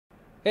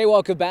Hey,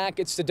 welcome back.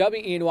 It's the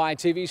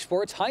WENY-TV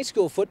Sports High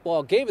School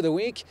Football Game of the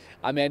Week.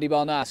 I'm Andy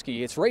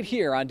Balnoski. It's right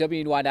here on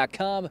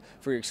WENY.com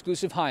for your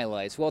exclusive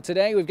highlights. Well,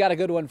 today we've got a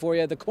good one for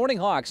you. The Corning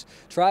Hawks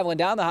traveling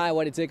down the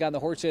highway to take on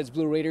the Horseheads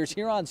Blue Raiders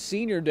here on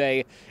Senior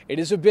Day. It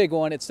is a big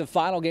one. It's the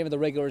final game of the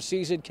regular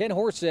season. Can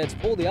Horseheads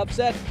pull the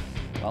upset?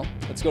 Well,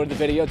 let's go to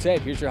the videotape.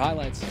 Here's your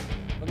highlights.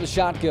 From the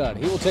shotgun,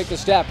 he will take the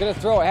step, gonna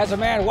throw it, has a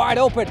man wide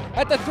open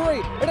at the 3,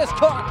 it is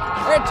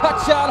caught, and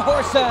touchdown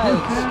Horseheads!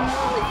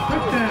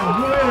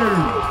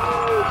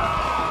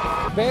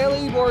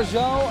 Bailey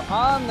Bourgeau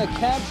on the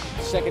catch,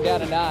 second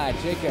down and 9.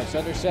 Jacobs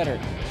under center,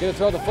 gonna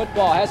throw the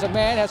football, has a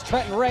man, has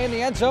Trenton Ray in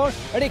the end zone,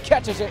 and he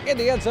catches it in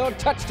the end zone,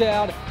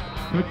 touchdown.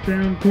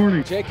 Touchdown,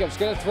 Corning. Jacobs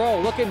gonna throw,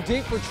 looking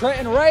deep for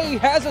Trenton Ray,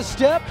 has a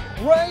step,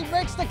 Ray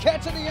makes the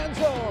catch in the end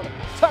zone.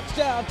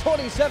 Touchdown,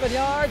 27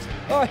 yards,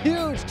 a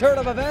huge turn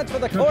of events for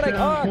the Corning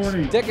Hawks.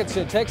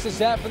 Dickinson takes the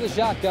snap for the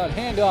shotgun,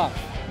 handoff.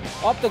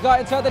 Up the guy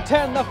inside the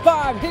 10, the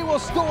 5, he will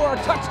score,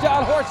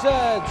 touchdown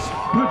Horseheads.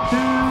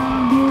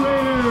 Touchdown, Blue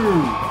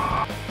Raiders.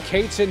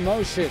 Cates in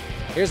motion.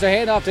 Here's the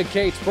handoff to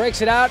Cates,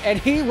 breaks it out, and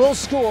he will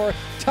score.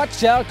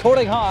 Touchdown,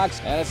 Corning Hawks.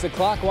 And as the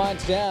clock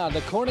winds down,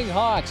 the Corning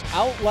Hawks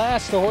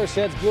outlast the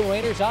Horseheads Blue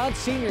Raiders on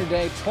Senior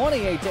Day,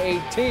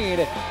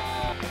 28-18.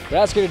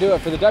 That's going to do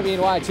it for the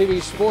WENY-TV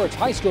Sports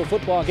High School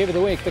Football Game of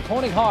the Week. The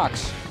Corning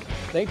Hawks,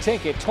 they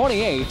take it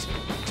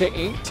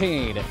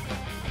 28-18.